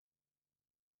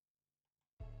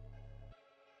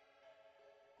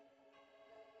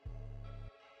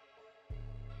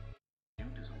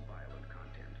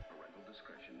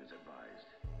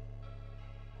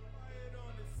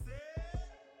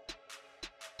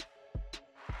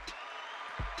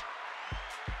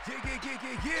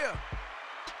Yeah.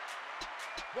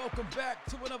 Welcome back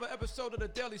to another episode of the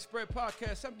Daily Spread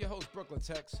Podcast. I'm your host, Brooklyn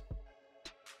Tex.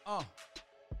 And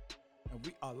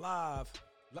we are live.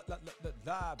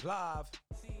 Live.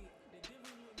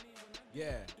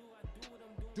 Yeah.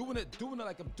 Doing it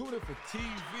like I'm doing it for TV.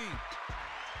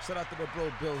 Shout out to the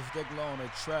bro Bill Stigler on the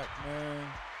track, man.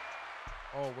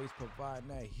 Always providing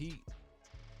that heat.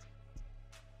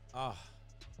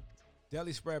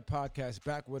 Daily Spread Podcast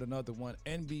back with another one.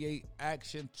 NBA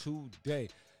action today.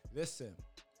 Listen,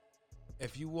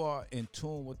 if you are in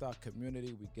tune with our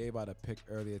community, we gave out a pick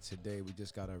earlier today. We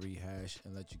just got to rehash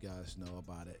and let you guys know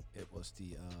about it. It was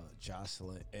the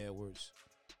Jocelyn Edwards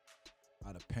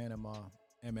out of Panama,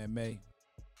 MMA.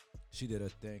 She did her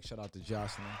thing. Shout out to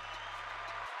Jocelyn.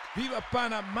 Viva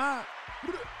Panama!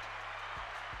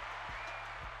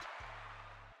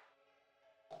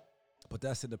 But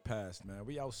that's in the past, man.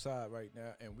 We outside right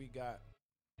now, and we got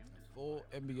a full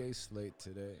NBA slate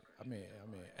today. I mean,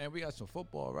 and we got some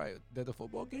football, right? Did the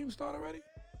football game start already?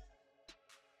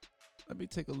 Let me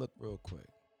take a look real quick.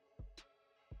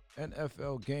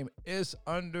 NFL game is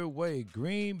underway.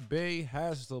 Green Bay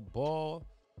has the ball.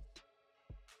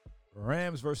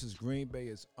 Rams versus Green Bay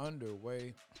is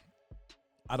underway.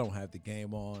 I don't have the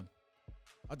game on.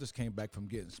 I just came back from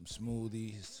getting some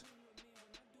smoothies.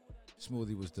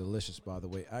 Smoothie was delicious, by the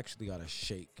way. I actually got a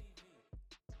shake.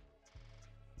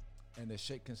 And the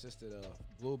shake consisted of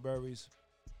blueberries,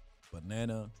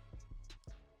 banana,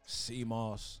 sea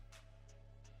moss,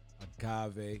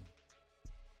 agave,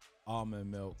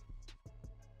 almond milk.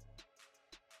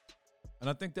 And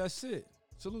I think that's it.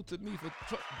 Salute to me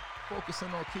for focusing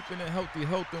on keeping it healthy,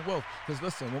 health and wealth. Because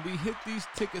listen, when we hit these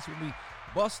tickets, when we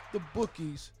bust the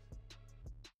bookies,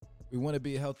 we want to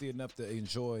be healthy enough to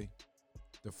enjoy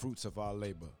the fruits of our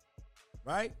labor.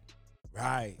 Right?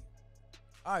 Right.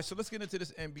 All right, so let's get into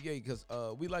this NBA because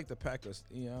we like the Packers.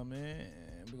 You know what I mean?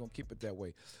 We're going to keep it that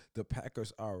way. The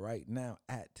Packers are right now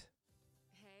at...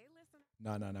 Hey, listen.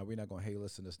 No. We're not going to hey,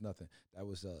 listen. It's nothing. That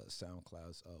was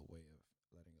SoundCloud's way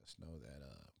of letting us know that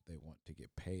they want to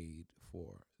get paid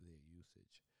for their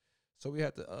usage. So we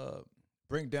had to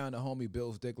bring down the homie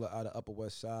Bill Stigler out of Upper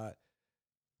West Side,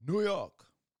 New York.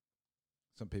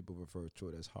 Some people refer to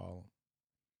it as Harlem.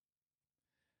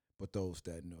 But those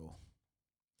that know,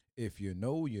 if you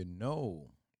know, you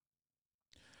know.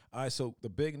 All right, so the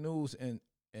big news in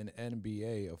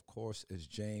NBA, of course, is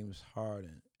James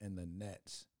Harden and the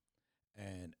Nets.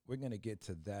 And we're going to get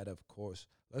to that, of course.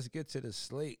 Let's get to the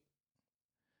slate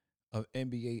of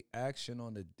NBA action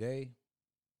on the day.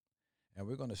 And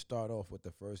we're going to start off with the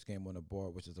first game on the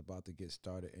board, which is about to get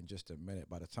started in just a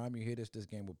minute. By the time you hear this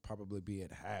game will probably be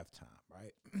at halftime,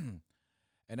 right?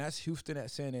 And that's Houston at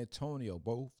San Antonio.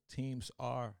 Both teams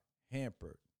are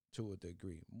hampered to a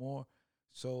degree. More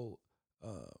so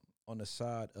on the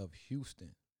side of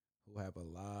Houston, who have a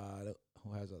lot of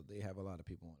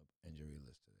people on the injury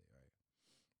list today, right?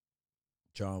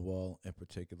 John Wall in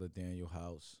particular, Daniel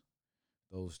House.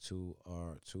 Those two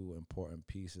are two important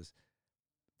pieces.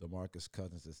 DeMarcus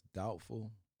Cousins is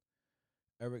doubtful.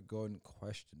 Eric Gordon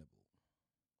questionable.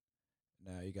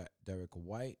 Now you got Derek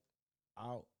White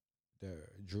out.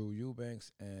 Drew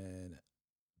Eubanks and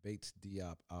Bates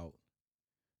Diop out,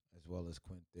 as well as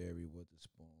Quinterry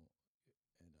Witherspoon,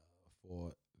 and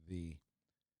for the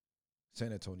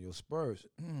San Antonio Spurs.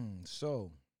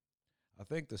 So I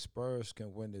think the Spurs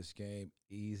can win this game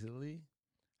easily.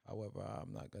 However,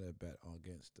 I'm not gonna bet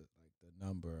against the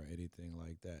number or anything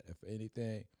like that. If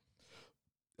anything,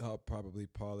 I'll probably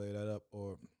parlay that up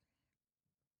or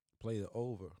play the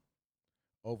over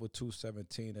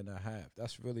 217 and a half.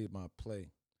 That's really my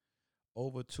play.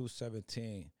 Over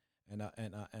 217,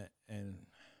 and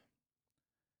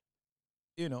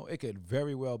you know, it could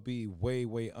very well be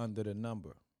way under the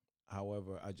number.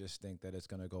 However, I just think that it's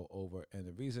gonna go over, and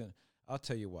the reason I'll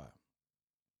tell you why.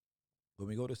 When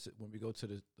we go to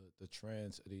the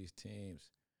trends of these teams,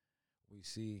 we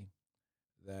see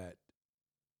that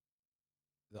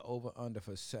the over-under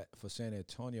for San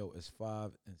Antonio is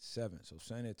 5-7. So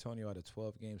San Antonio out of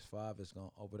 12 games, 5 is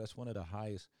gone over. That's one of the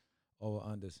highest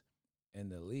over-unders in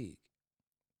the league,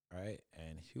 right?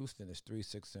 And Houston is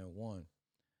 3-6-1,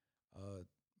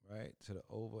 right, to the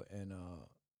over. And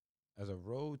as a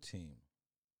road team,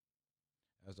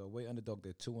 as a away underdog,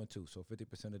 they're 2-2, so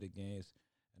 50% of the games.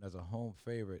 And as a home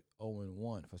favorite,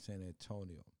 0-1 for San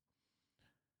Antonio.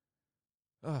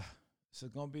 So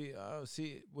it's gonna be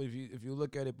if you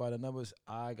look at it by the numbers,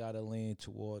 I gotta lean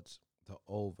towards the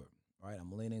over. Right,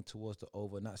 I'm leaning towards the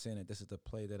over. Not saying that this is the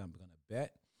play that I'm gonna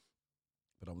bet,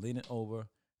 but I'm leaning over,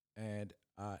 and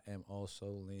I am also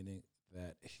leaning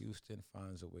that Houston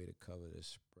finds a way to cover the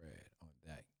spread on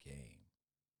that game.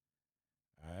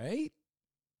 All right?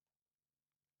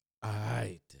 All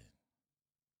right, then.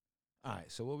 All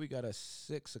right, so what we got at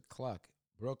 6 o'clock,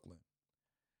 Brooklyn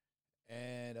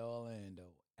and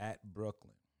Orlando at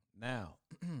Brooklyn. Now,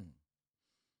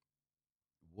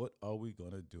 what are we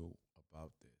going to do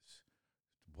about this?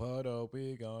 What are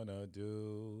we going to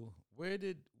do? Where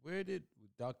did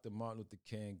Dr. Martin Luther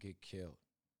King get killed?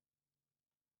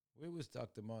 Where was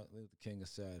Dr. Martin Luther King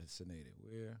assassinated?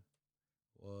 Where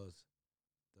was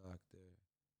Dr.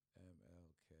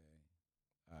 MLK?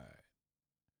 All right.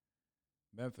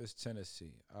 Memphis,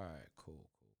 Tennessee. All right, cool.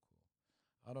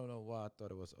 I don't know why I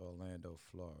thought it was Orlando,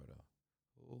 Florida.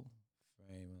 Who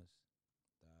famous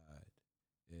died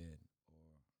in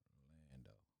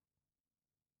Orlando,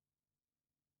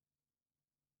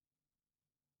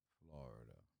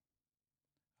 Florida?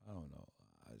 I don't know.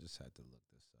 I just had to look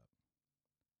this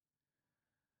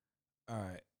up. All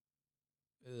right.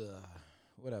 Ugh,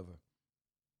 whatever.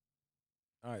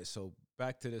 All right, so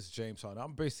back to this James Harden.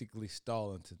 I'm basically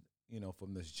stalling to,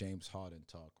 from this James Harden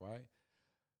talk, right?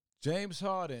 James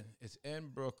Harden is in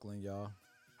Brooklyn, y'all.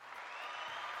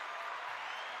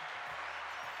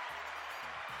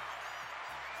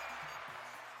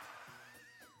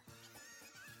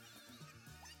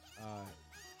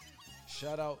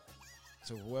 Shout out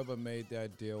to whoever made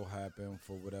that deal happen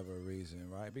for whatever reason,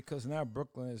 right? Because now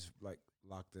Brooklyn is like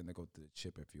locked in to go to the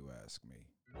chip, if you ask me.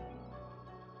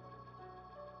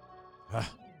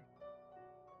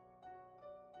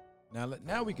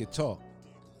 Now we can talk.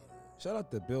 Shout out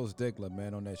to Bills Diggler,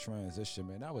 man, on that transition,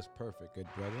 man. That was perfect, good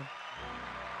brother.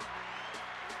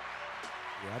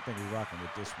 Yeah, I think we're rocking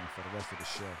with this one for the rest of the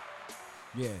show.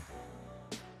 Yeah.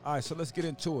 All right, so let's get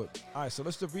into it. All right, so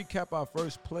let's just recap our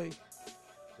first play.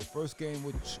 The first game,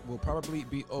 which will probably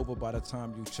be over by the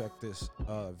time you check this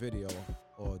video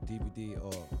or DVD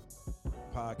or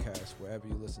podcast, wherever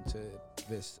you listen to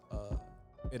this,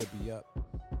 it'll be up.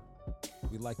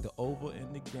 We like the over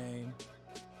in the game.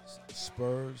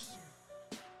 Spurs.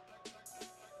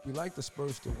 We like the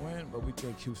Spurs to win, but we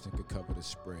think Houston could cover the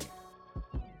spread.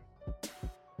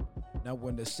 Now,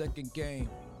 when the second game,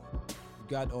 we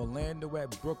got Orlando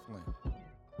at Brooklyn.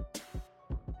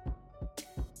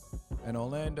 And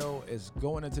Orlando is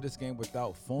going into this game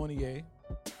without Fournier.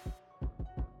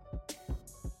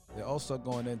 They're also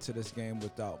going into this game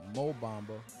without Mo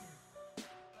Bamba,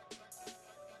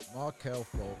 Markelle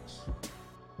Fultz.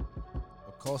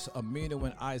 Of course, Aminu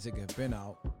and Isaac have been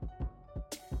out.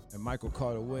 And Michael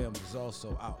Carter-Williams is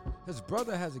also out. His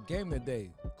brother has a game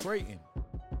today, Creighton.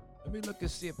 Let me look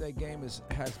and see if that game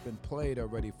has been played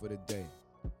already for the day.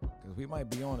 Because we might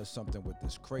be on to something with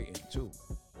this Creighton, too.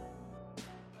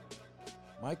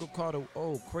 Michael Carter,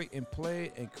 Creighton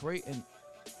played and Creighton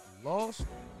lost?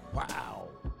 Wow.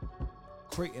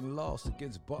 Creighton lost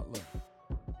against Butler.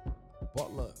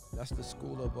 Butler, that's the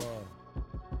school of,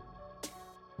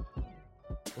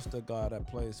 what's the guy that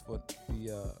plays for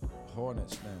the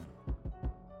Hornets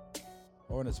now?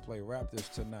 Hornets play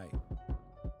Raptors tonight.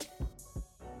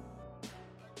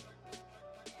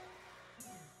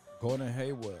 Gordon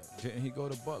Hayward, didn't he go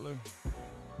to Butler?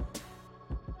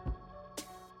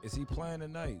 Is he playing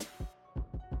tonight?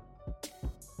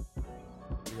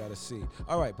 We gotta see.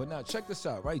 All right, but now check this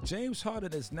out, right? James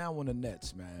Harden is now on the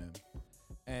Nets, man.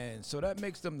 And so that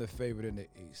makes them the favorite in the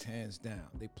East, hands down.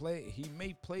 He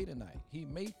may play tonight. He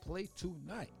may play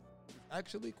tonight.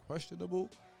 Actually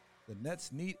questionable. The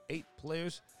Nets need 8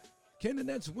 players. Can the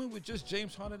Nets win with just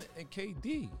James Harden and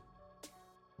KD?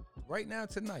 Right now,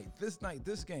 tonight, this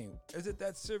game, is it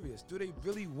that serious? Do they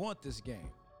really want this game?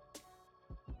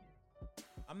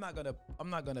 I'm not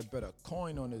gonna bet a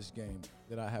coin on this game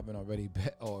that I haven't already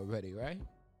bet already, right?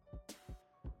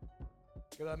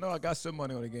 Because I know I got some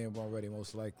money on the game already,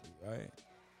 most likely, right?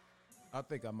 I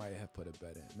think I might have put a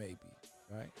bet in, maybe,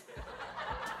 right?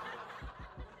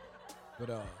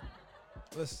 But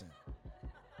listen.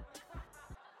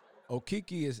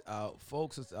 Okiki is out.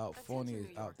 Folks is out. Fournier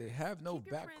is out. They have no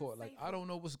backcourt. Like, I don't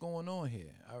know what's going on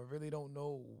here. I really don't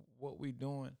know what we're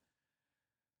doing.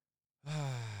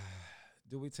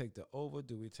 Do we take the over?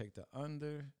 Do we take the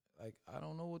under? Like, I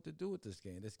don't know what to do with this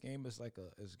game. This game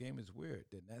is weird.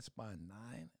 The Nets by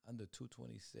 9, under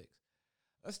 226.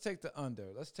 Let's take the under.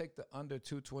 Let's take the under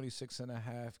 226 and a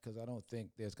half because I don't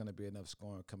think there's going to be enough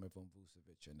scoring coming from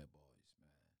Vucevic and the boys,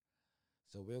 man.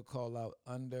 So we'll call out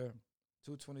under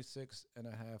 226 and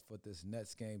a half for this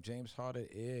Nets game. James Harden,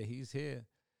 yeah, he's here.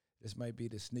 This might be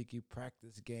the sneaky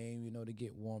practice game, to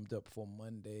get warmed up for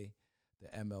Monday, the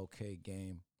MLK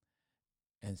game,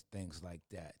 and things like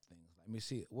that. Let me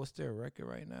see. What's their record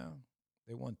right now?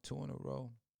 They won 2 in a row.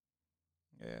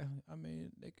 Yeah, I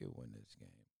mean, they could win this game.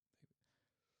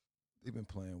 They've been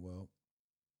playing well.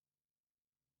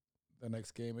 The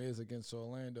next game is against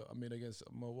against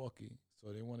Milwaukee.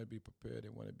 So they want to be prepared. They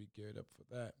want to be geared up for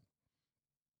that.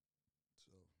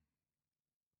 So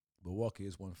Milwaukee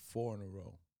has won 4 in a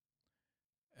row.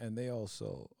 And they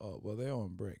also, they're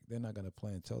on break. They're not going to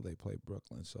play until they play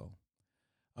Brooklyn. So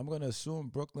I'm going to assume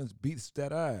Brooklyn beats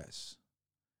that ass,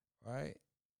 right?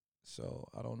 So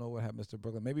I don't know what happens to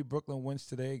Brooklyn. Maybe Brooklyn wins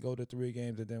today, go to 3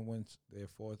 games, and then wins their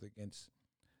 4th against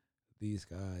these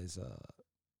guys,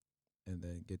 and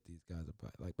then get these guys up.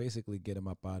 Like, basically get them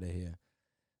up out of here,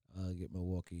 get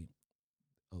Milwaukee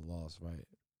a loss, right?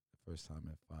 First time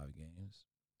in 5 games.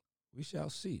 We shall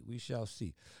see. We shall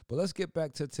see. But let's get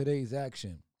back to today's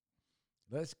action.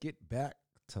 Let's get back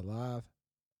to live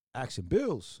action.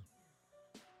 Bills.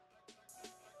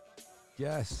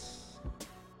 Yes.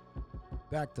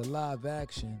 Back to live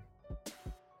action.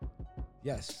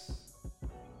 Yes.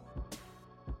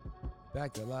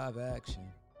 Back to live action.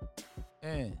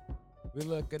 And we're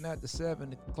looking at the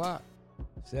 7 o'clock.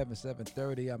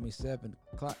 7:30.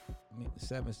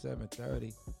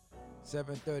 7:30.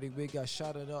 7:30, we got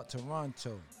shouted out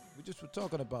Toronto. We just were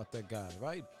talking about that guy,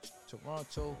 right?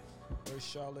 Toronto versus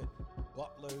Charlotte.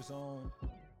 Butler's on.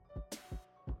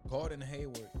 Gordon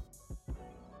Hayward.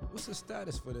 What's the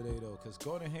status for today, though? Because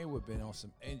Gordon Hayward been on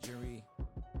some injury.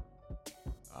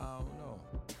 I don't know.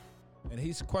 And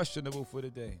he's questionable for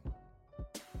today.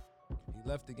 He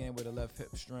left the game with a left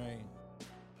hip strain.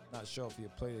 Not sure if he'll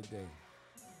play today.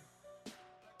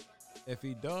 If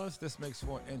he does, this makes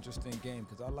for an interesting game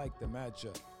because I like the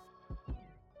matchup.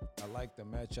 I like the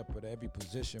matchup at every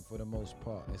position for the most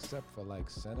part, except for like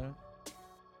center.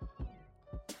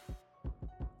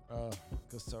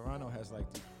 Because Toronto has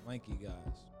like these lanky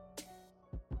guys.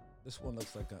 This one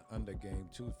looks like an under game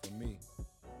too for me.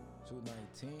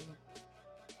 219.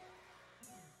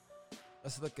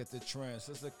 Let's look at the trends.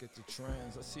 Let's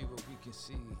see what we can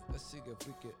see. Let's see if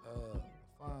we can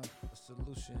find a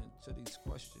solution to these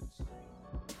questions.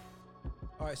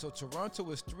 All right, so Toronto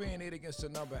is 3-8 against the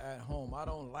number at home. I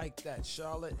don't like that.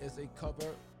 Charlotte is a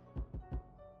cover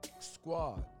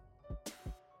squad.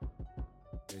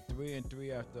 They're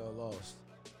 3-3 after a loss.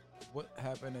 What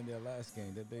happened in their last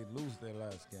game? Did they lose their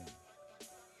last game?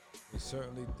 They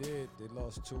certainly did. They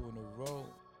lost 2 in a row.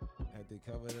 Had they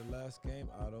covered their last game?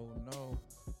 I don't know.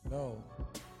 No.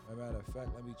 As a matter of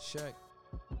fact, let me check.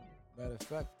 Matter of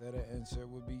fact, that answer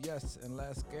would be yes. And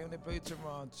last game they played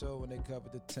Toronto when they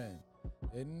covered the 10.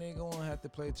 And they're going to have to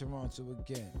play Toronto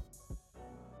again.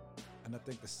 And I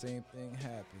think the same thing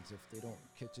happens if they don't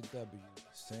catch a W.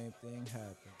 Same thing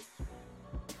happens.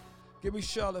 Give me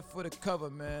Charlotte for the cover,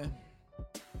 man.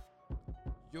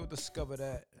 You'll discover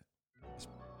that. It's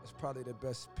probably the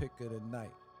best pick of the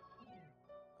night.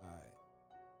 All right.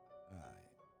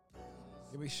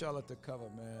 Give me Charlotte to cover,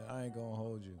 man. I ain't going to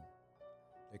hold you.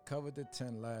 They covered the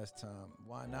 10 last time.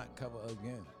 Why not cover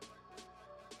again?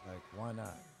 Like, why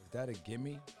not? Is that a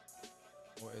gimme?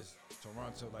 Or is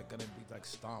Toronto like gonna be like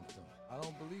stomped them? I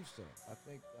don't believe so. I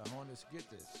think the Hornets get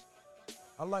this.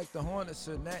 I like the Hornets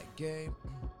in that game.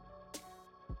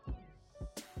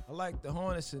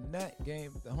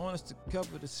 The Hornets to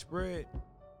cover the spread.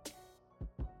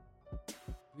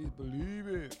 Please believe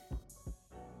it.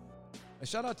 And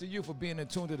shout out to you for being in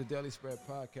tune to the Daily Spread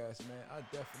podcast, man. I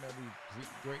definitely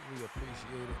greatly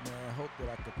appreciate it, man. I hope that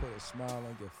I could put a smile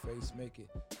on your face, make it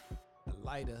a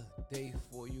lighter day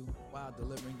for you while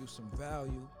delivering you some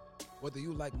value. Whether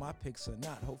you like my picks or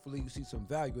not, hopefully you see some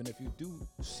value. And if you do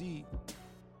see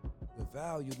the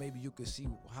value, maybe you can see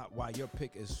why your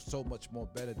pick is so much more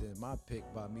better than my pick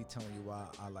by me telling you why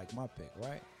I like my pick,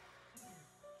 right?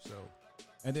 So,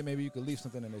 and then maybe you could leave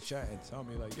something in the chat and tell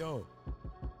me like, yo,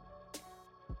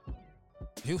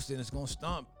 Houston is going to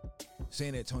stomp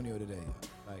San Antonio today.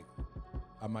 Like,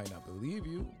 I might not believe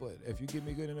you, but if you give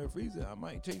me good enough reason, I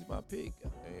might change my pick.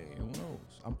 Hey, who knows?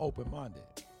 I'm open-minded.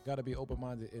 Got to be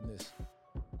open-minded in this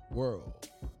world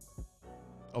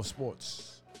of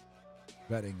sports,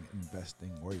 betting,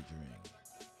 investing, wagering,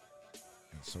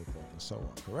 and so forth and so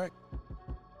on. Correct?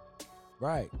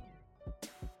 Right.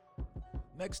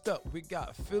 Next up, we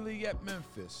got Philly at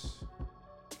Memphis.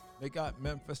 They got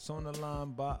Memphis on the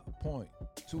line by a point.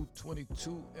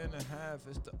 222.5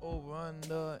 is the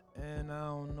over-under, and I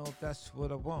don't know if that's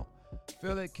what I want.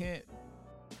 Philly can't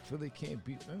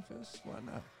beat Memphis? Why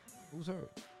not? Who's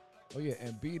hurt? Oh, yeah,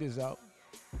 Embiid is out,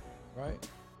 right?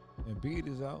 Embiid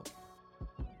is out.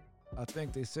 I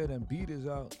think they said Embiid is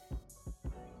out.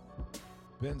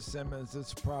 Ben Simmons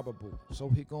is probable, so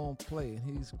he gonna play,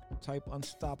 and he's type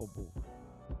unstoppable.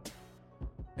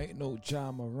 Ain't no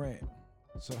Ja Morant.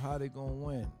 So how they gonna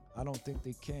win? I don't think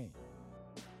they can.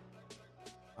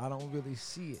 I don't really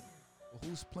see it. But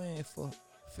who's playing for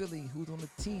Philly? Who's on the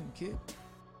team, kid?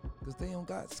 Because they don't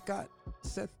got Scott,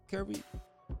 Seth Curry,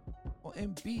 or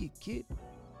Embiid, kid.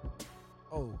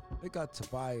 Oh, they got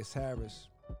Tobias Harris.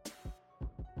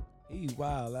 He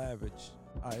wild average.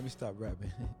 All right, let me stop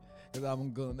rapping. Because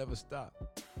I'm going to never stop.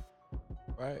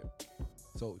 Right?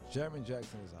 So, Jaren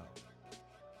Jackson is out.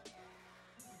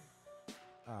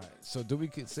 All right, so did we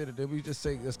just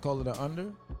say, let's call it an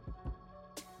under?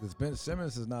 Because Ben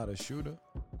Simmons is not a shooter.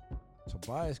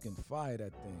 Tobias can fire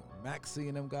that thing. Maxey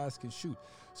and them guys can shoot.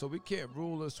 So we can't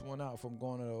rule this one out from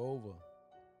going to the over.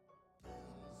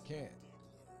 Can't.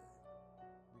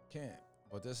 We can't.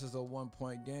 But this is a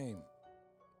 1-point game.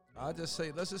 I just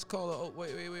say, let's just call it. Oh,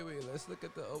 wait. Let's look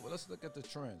at the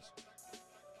trends.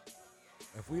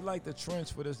 If we like the trends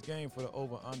for this game for the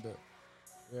over under,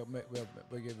 we'll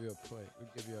give you a play. We'll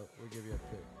give you a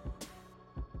pick.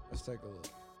 Let's take a look.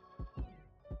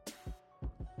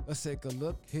 Let's take a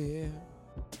look here.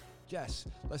 Yes,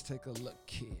 let's take a look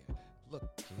here.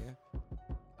 Look here.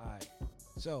 All right.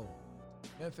 So,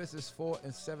 Memphis is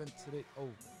 4-7 to the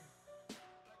over.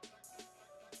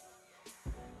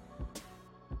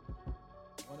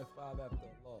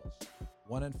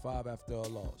 One and five after a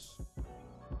loss.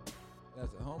 As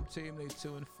a home team, they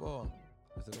 2-4.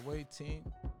 As an away team,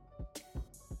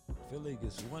 Philly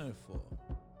gets 1-4.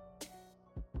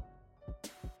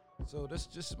 So this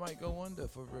just might go under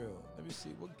for real. Let me see,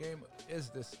 what game is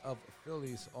this of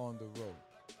Phillies on the road?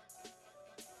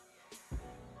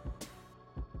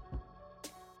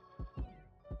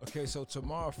 Okay, so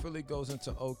tomorrow Philly goes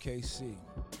into OKC.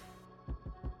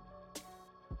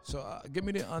 So give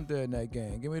me the under in that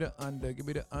game. Give me the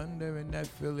under in that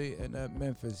Philly and that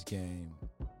Memphis game.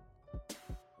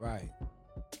 Right.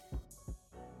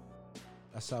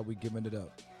 That's how we giving it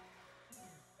up.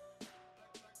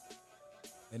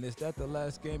 And is that the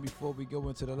last game before we go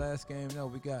into the last game? No,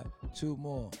 we got two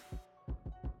more.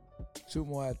 Two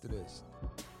more after this.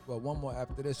 Well, one more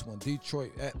after this one.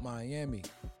 Detroit at Miami.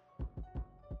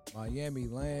 Miami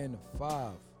laying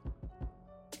 5.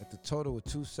 At the total of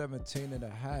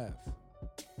 217.5.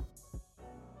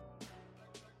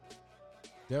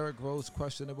 Derrick Rose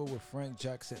questionable with Frank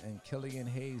Jackson and Killian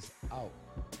Hayes out.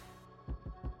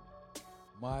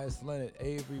 Myers Leonard,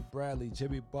 Avery Bradley,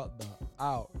 Jimmy Butler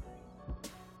out.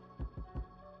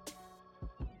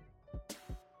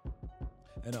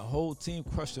 And a whole team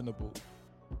questionable.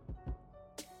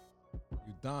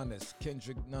 Udonis,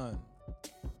 Kendrick Nunn,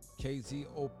 KZ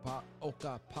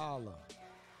Okapala,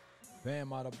 Bam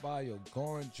Adebayo,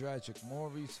 Goran Dragic,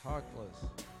 Maurice Harkless,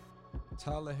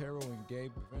 Tyler Hero, and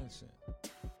Gabe Vincent.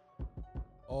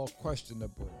 All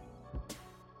questionable.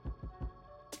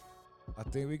 I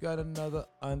think we got another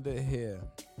under here.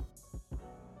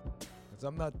 Because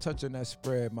I'm not touching that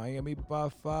spread. Miami by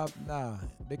 5? Nah.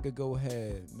 They could go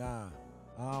ahead. Nah.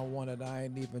 I don't want it. I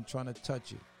ain't even trying to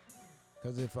touch it.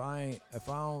 Because if I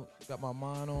don't got my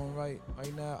mind on right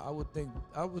now, I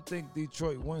would think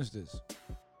Detroit wins this.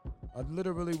 I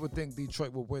literally would think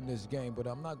Detroit will win this game, but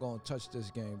I'm not going to touch this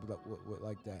game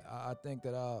like that. I think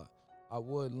that I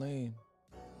would lean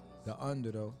the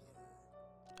under, though.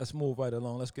 Let's move right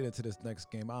along. Let's get into this next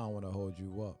game. I don't want to hold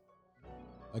you up.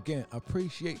 Again, I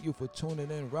appreciate you for tuning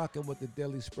in, rocking with the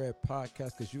Daily Spread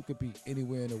Podcast, because you could be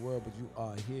anywhere in the world, but you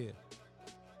are here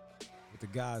with the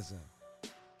guys.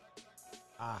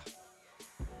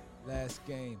 Last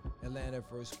game, Atlanta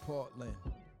versus Portland.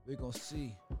 We're going to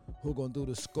see who going to do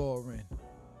the scoring.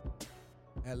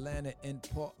 Atlanta and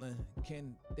Portland,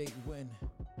 can they win?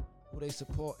 Who they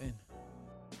supporting?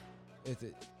 Is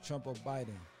it Trump or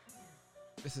Biden?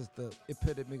 This is the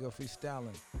epitome of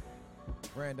freestyling.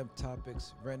 Random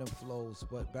topics, random flows,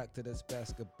 but back to this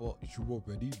basketball. You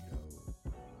already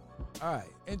know. All right,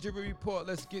 injury report.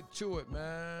 Let's get to it,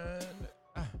 man.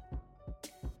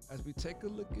 As we take a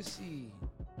look and see,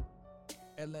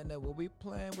 Atlanta will be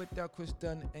playing without Chris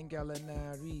Dunn and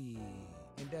Gallinari,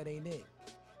 and that ain't it.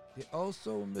 They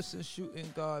also missing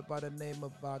shooting guard by the name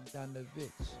of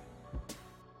Bogdanovic.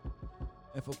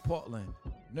 And for Portland,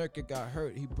 Nurkic got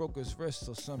hurt. He broke his wrist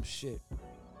or some shit.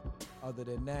 Other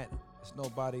than that, there's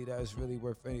nobody that is really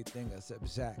worth anything except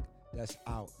Zach. That's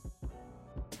out.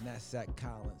 And that's Zach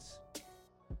Collins.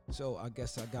 So I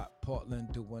guess I got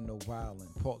Portland doing the wildin'.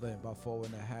 Portland by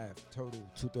 4.5. Total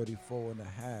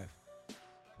 234.5.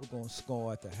 Who's going to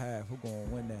score at the half? Who's going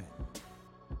to win that?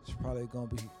 It's probably going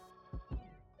to be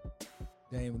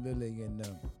Dame Lillard and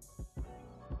them.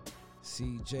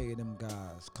 CJ and them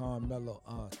guys. Carmelo,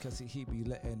 cause he be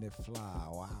letting it fly.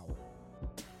 Wow.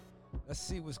 Let's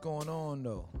see what's going on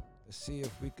though. Let's see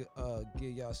if we could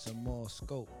give y'all some more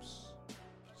scopes,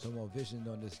 some more vision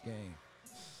on this game,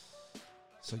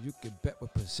 so you can bet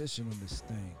with precision on this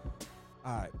thing.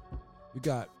 All right, we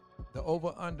got the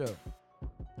over/under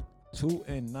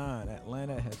 2-9.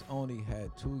 Atlanta has only had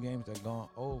 2 games that gone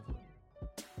over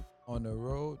on the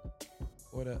road.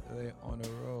 What are they on the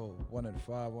road?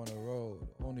 1-5 on the road.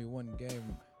 Only 1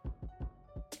 game.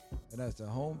 And as the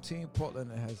home team,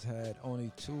 Portland has had only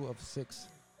 2 of 6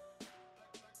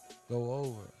 go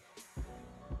over.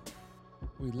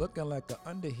 We looking like an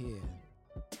under here.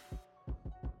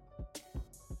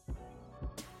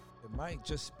 It might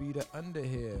just be the under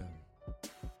here.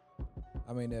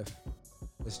 I mean, if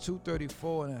it's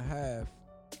 234.5,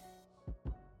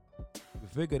 we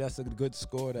figure that's a good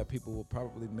score that people will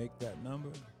probably make that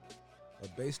number.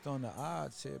 But based on the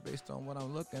odds here, based on what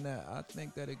I'm looking at, I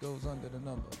think that it goes under the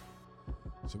number.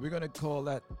 So we're going to call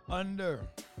that under.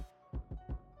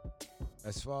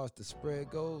 As far as the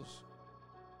spread goes,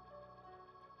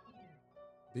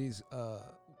 these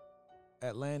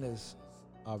Atlantas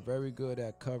are very good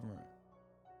at covering.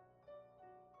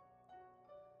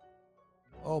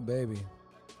 Oh, baby.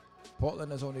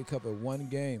 Portland has only covered 1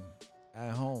 game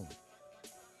at home.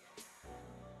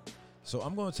 So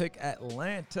I'm going to take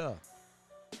Atlanta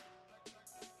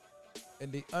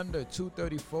in the under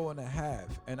 234.5.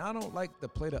 And I don't like to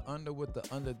play the under with the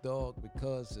underdog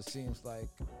because it seems like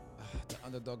the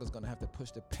underdog is going to have to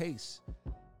push the pace.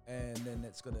 And then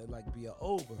it's going to like be an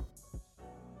over.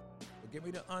 But give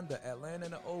me the under. Atlanta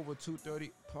in the over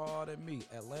 230. Pardon me.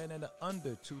 Atlanta in the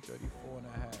under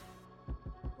 234.5.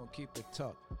 Gonna keep it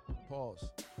tough. Pause.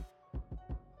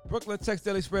 Brooklyn Text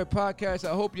Daily Spread Podcast.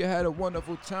 I hope you had a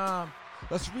wonderful time.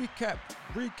 Let's recap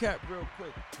real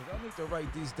quick, because I need to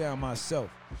write these down myself.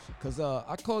 Because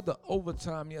I called the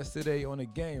overtime yesterday on a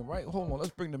game, right? Hold on,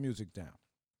 let's bring the music down.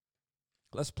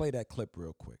 Let's play that clip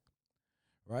real quick,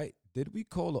 right? Did we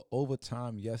call the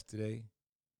overtime yesterday?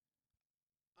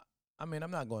 I mean,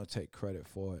 I'm not going to take credit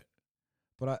for it,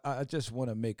 but I just want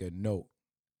to make a note,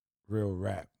 real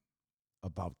rap,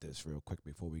 about this real quick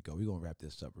before we go. We're going to wrap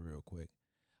this up real quick.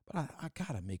 But I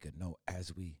got to make a note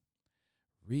as we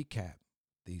recap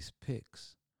these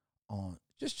picks on.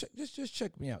 Just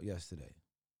check me out yesterday.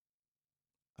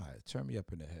 All right, turn me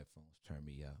up in the headphones. Turn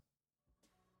me up.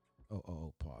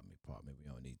 Oh, pardon me. We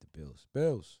don't need the bills.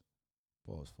 Pause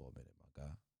for a minute, my guy.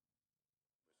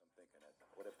 I'm thinking,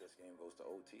 what if this game goes to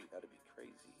OT? That'd be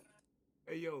crazy.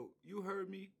 Hey, yo, you heard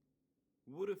me?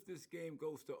 What if this game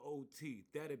goes to OT?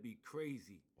 That'd be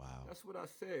crazy. Wow. That's what I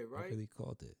said, right? I really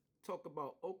called it. Talk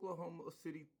about Oklahoma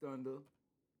City Thunder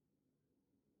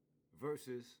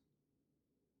versus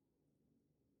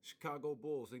Chicago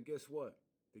Bulls. And guess what?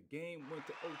 The game went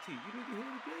to OT. You need to hear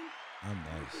the game? I'm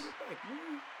nice. Bring it back,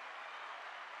 man.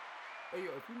 Hey,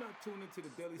 yo, if you're not tuned into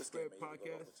the Daily Spread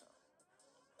Podcast.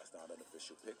 That's not an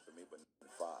official pick for me, but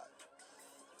 5.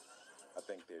 I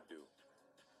think they're due.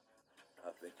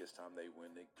 I think it's time they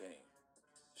win the game.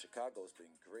 Chicago's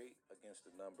been great against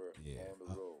the number on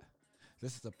the road.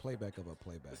 This is a playback of a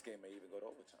playback. This game may even go to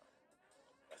overtime.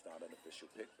 That's not an official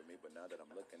pick for me, but now that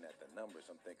I'm looking at the numbers,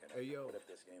 I'm thinking, hey, yo, what if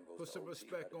this game goes to OT? Put some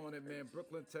respect on it, man.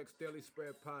 Brooklyn Text Daily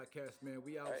Spread Podcast, man.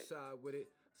 We outside with it.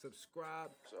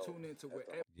 Subscribe, tune into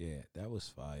wherever. Yeah, that was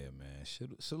fire, man.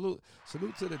 Salute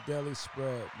to the Daily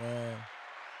Spread, man.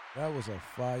 That was a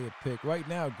fire pick. Right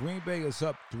now, Green Bay is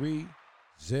up 3-0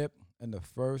 in the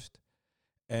first.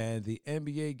 And the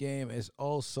NBA game is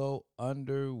also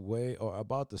underway or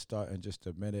about to start in just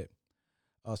a minute.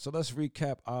 So let's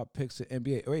recap our picks in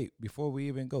NBA. Wait, before we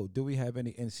even go, do we have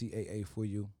any NCAA for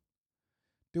you?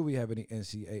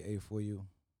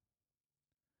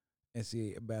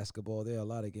 NCAA basketball, there are a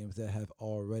lot of games that have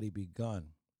already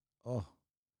begun. Oh,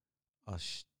 a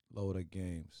load of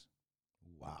games.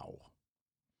 Wow.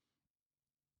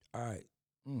 All right.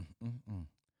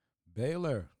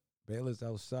 Baylor's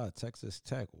outside. Texas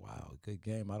Tech. Wow, good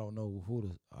game. I don't know.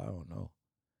 All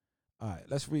right,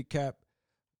 let's recap.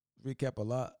 A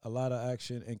lot of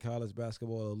action in college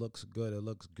basketball. It looks good. It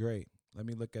looks great. Let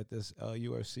me look at this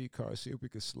UFC card. See if we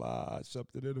can slide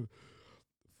something in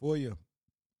for you.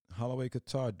 Holloway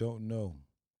Qatar. Don't know.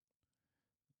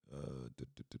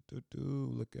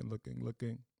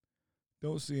 Looking.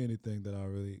 Don't see anything that I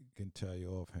really can tell you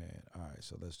offhand. All right,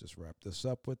 so let's just wrap this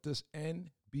up with this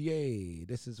NBA.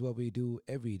 This is what we do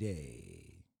every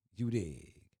day. You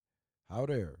dig? How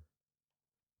there?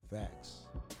 Facts.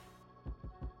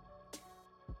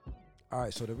 All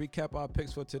right, so to recap our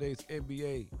picks for today's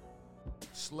NBA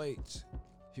slates,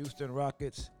 Houston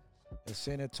Rockets and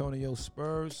San Antonio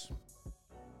Spurs.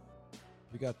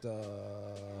 We got the,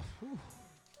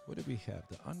 what did we have?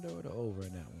 The under or the over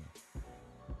in that one?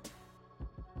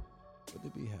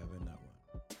 Philly have in that one?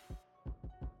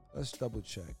 Let's double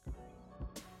check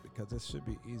because it should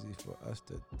be easy for us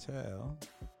to tell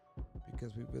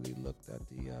because we really looked at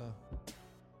the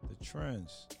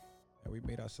trends and we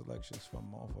made our selections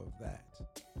from off of that.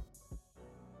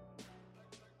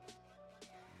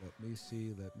 Let me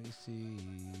see.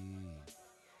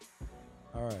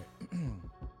 All right.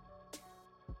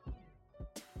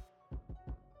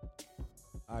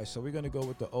 All right, so we're going to go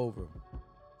with the over.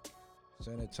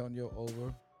 San Antonio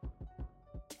over.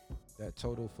 That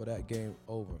total for that game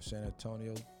over. San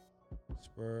Antonio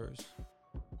Spurs.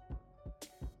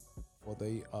 For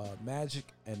the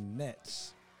Magic and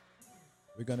Nets,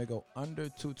 we're going to go under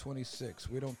 226.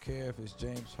 We don't care if it's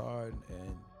James Harden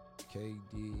and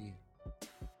KD.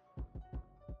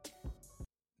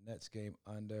 Nets game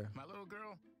under. My little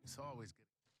girl, it's always good.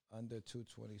 Under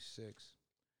 226.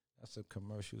 That's some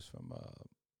commercials from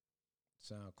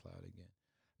SoundCloud again.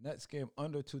 Nets game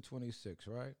under 226,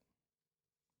 right?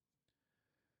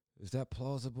 Is that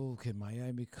plausible? Can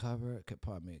Miami cover? Can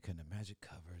the Magic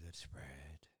cover that spread?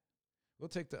 We'll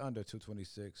take the under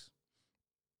 226.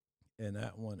 And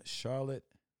that one, Charlotte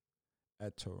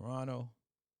at Toronto.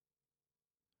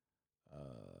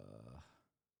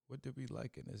 What did we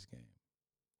like in this game?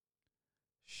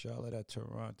 Charlotte at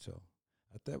Toronto.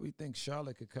 I thought we think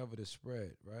Charlotte could cover the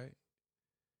spread, right?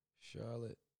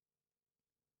 Charlotte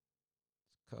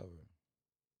cover.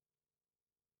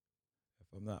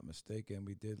 If I'm not mistaken,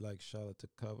 we did like Charlotte to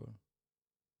cover.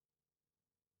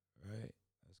 Right?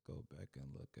 Let's go back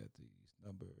and look at these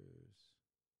numbers.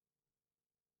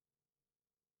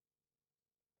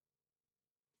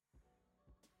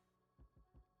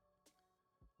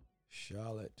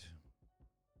 Charlotte.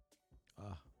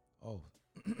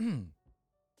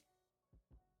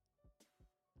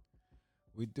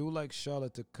 We do like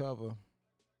Charlotte to cover.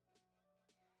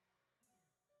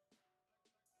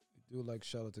 We do like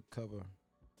Charlotte to cover.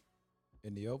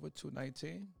 In the over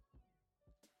 219.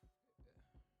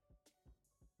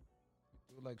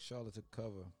 We do like Charlotte to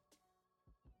cover.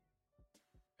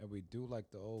 And we do like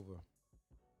the over.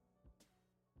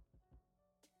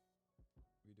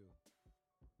 We do.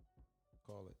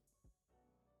 Call it.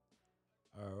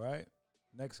 All right.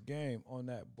 Next game on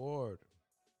that board.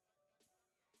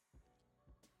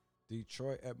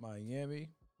 Detroit at Miami.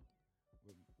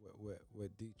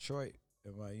 With Detroit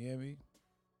and Miami.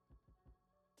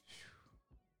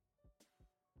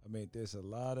 I mean, there's a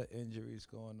lot of injuries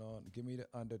going on. Give me the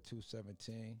under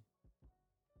 217.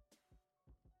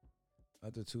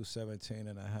 Under 217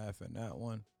 and a half in that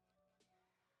one.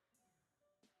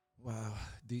 Wow.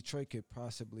 Detroit could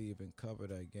possibly even cover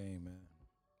that game, man.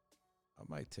 I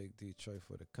might take Detroit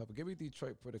for the cover. Give me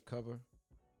Detroit for the cover.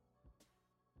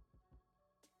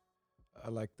 I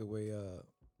like the way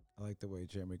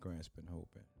Jeremy Grant's been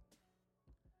hoping.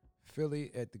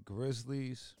 Philly at the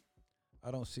Grizzlies.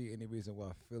 I don't see any reason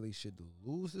why Philly should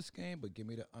lose this game, but give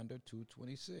me the under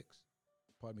 226.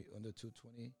 Pardon me, under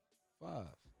 225.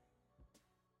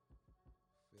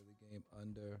 Philly game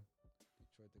under.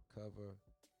 Detroit to cover.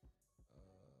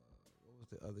 What was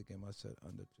the other game I said?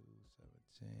 Under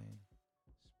 217.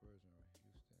 Spurs and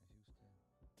Houston.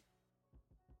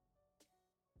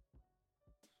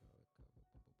 Charlotte cover.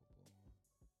 Boom.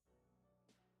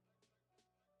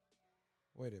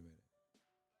 Wait a minute.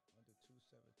 Under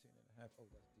 217 and a half. Oh,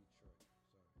 that's Detroit.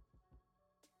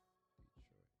 Sorry.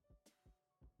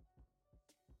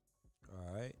 Detroit. All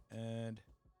right. And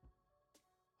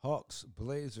Hawks,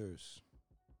 Blazers.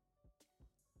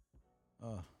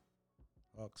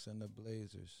 Hawks and the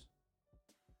Blazers.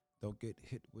 Don't get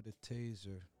hit with a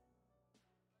taser.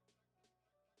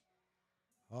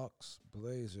 Hawks,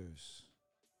 Blazers.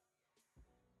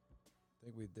 I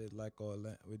think we did like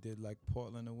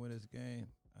Portland to win this game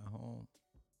at home.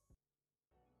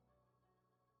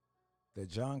 The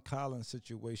John Collins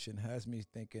situation has me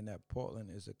thinking that Portland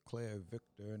is a clear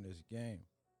victor in this game.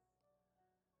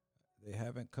 They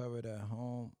haven't covered at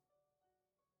home.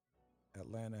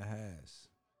 Atlanta has.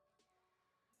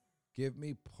 Give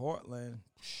me Portland.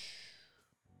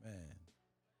 Man.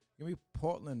 Give me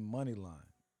Portland money line.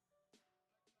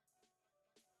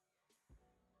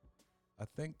 I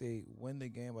think they win the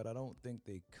game, but I don't think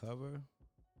they cover.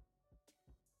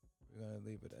 We're going to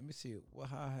leave it. Let me see.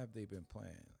 How have they been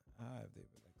playing? How have they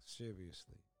been? Like,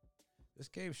 seriously. This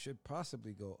game should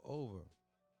possibly go over.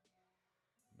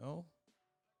 No?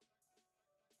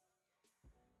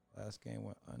 Last game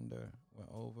went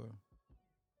over.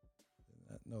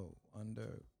 No,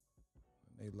 under.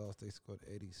 When they lost, they scored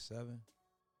 87.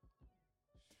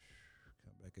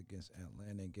 Come back against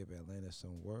Atlanta and give Atlanta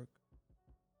some work.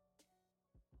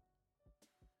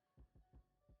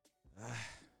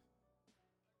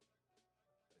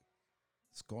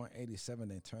 scoring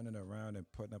 87 and turning around and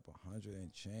putting up 100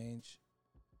 and change.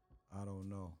 I don't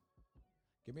know.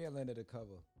 Give me Atlanta to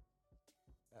cover.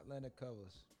 Atlanta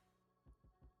covers.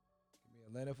 Give me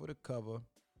Atlanta for the cover.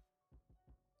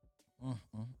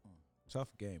 Tough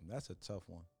game. That's a tough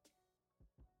one.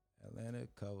 Atlanta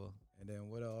cover. And then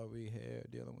what are we here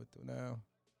dealing with now?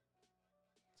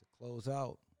 To close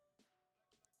out.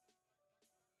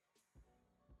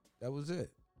 That was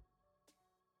it.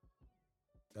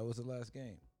 That was the last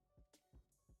game.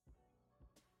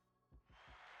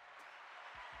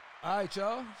 All right,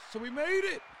 y'all. So we made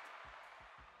it.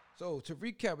 So to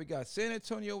recap, we got San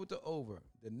Antonio with the over.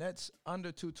 The Nets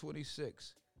under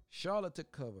 226. Charlotte to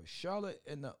cover. Charlotte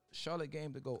in the Charlotte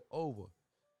game to go over.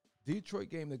 Detroit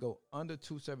game to go under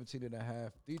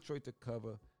 217.5. Detroit to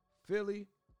cover. Philly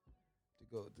to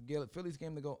go. Philly's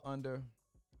game to go under.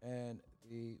 And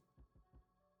the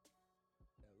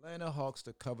Atlanta Hawks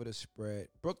to cover the spread.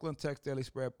 Brooklyn Tech's Daily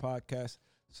Spread Podcast.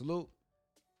 Salute.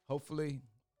 Hopefully,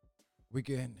 we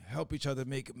can help each other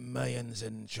make millions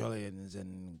and trillions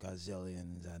and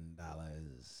gazillions and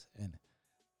dollars and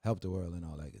help the world and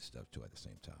all that good stuff, too, at the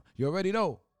same time. You already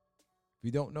know. If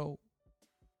you don't know,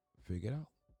 figure it out.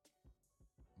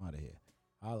 I'm out of here.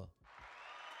 Holla.